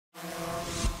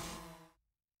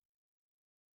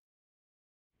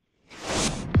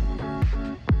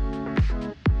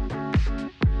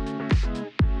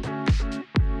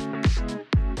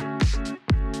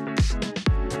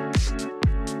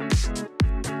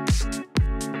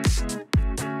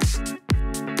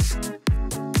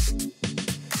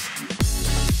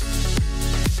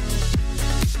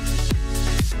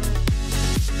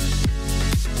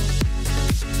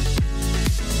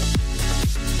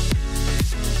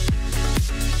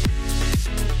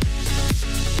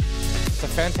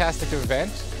fantastic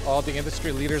event. All the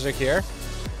industry leaders are here.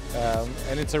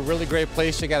 And it's a really great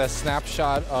place to get a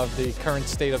snapshot of the current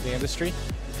state of the industry.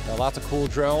 Lots of cool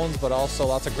drones, but also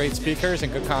lots of great speakers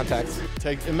and good contacts.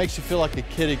 It makes you feel like a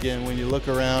kid again when you look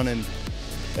around and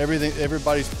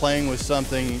everybody's playing with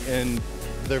something, and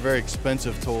they're very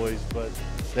expensive toys, but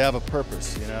they have a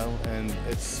purpose, you know, and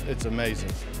it's amazing.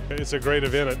 It's a great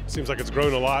event. It seems like it's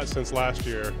grown a lot since last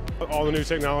year. All the new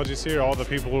technology's here, all the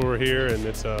people who are here, and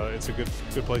it's a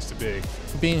good place to be.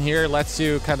 Being here lets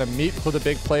you kind of meet who the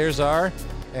big players are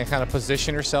and kind of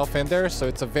position yourself in there, so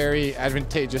it's a very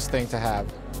advantageous thing to have.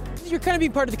 You're kind of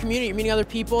being part of the community. You're meeting other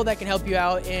people that can help you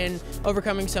out in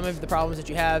overcoming some of the problems that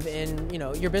you have in,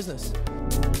 your business.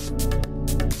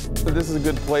 This is a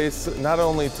good place not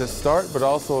only to start, but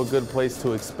also a good place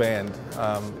to expand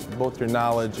both your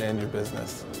knowledge and your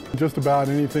business. Just about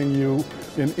anything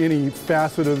in any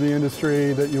facet of the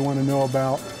industry that you want to know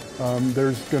about,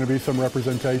 there's going to be some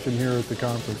representation here at the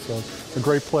conference. So a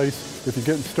great place if you're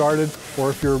getting started,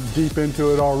 or if you're deep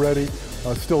into it already,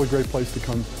 still a great place to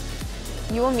come.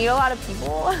 You will meet a lot of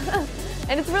people,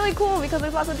 and it's really cool because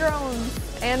there's lots of drones,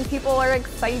 and people are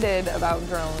excited about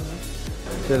drones.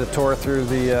 Did a tour through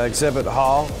the exhibit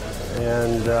hall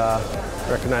and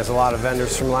recognized a lot of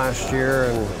vendors from last year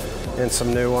and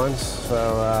some new ones.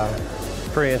 So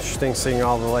pretty interesting seeing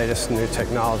all the latest new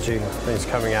technology, things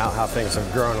coming out, how things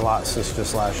have grown a lot since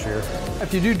just last year.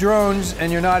 If you do drones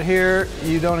and you're not here,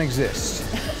 you don't exist.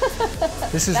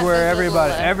 This is where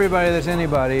everybody that's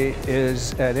anybody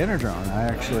is at InterDrone. I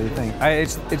actually think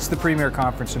it's the premier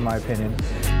conference in my opinion.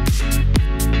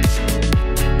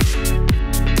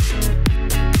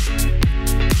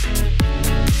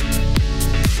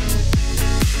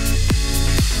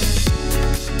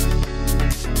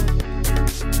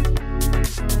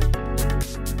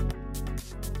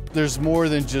 There's more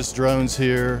than just drones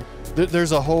here.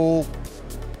 There's a whole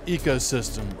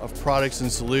ecosystem of products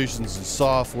and solutions and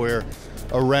software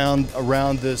around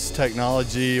this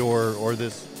technology or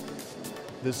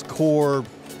this core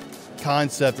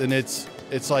concept, and it's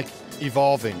like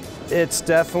evolving. It's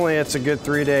a good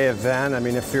 3-day event. I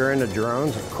mean, if you're into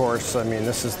drones, of course, I mean,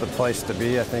 this is the place to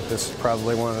be. I think this is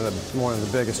probably one of the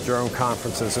biggest drone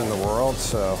conferences in the world.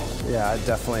 So yeah, I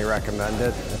definitely recommend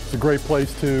it. It's a great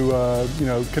place to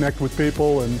connect with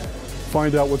people and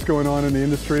find out what's going on in the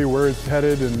industry, where it's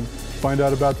headed, and find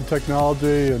out about the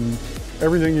technology and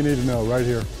everything you need to know right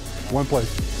here. One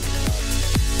place.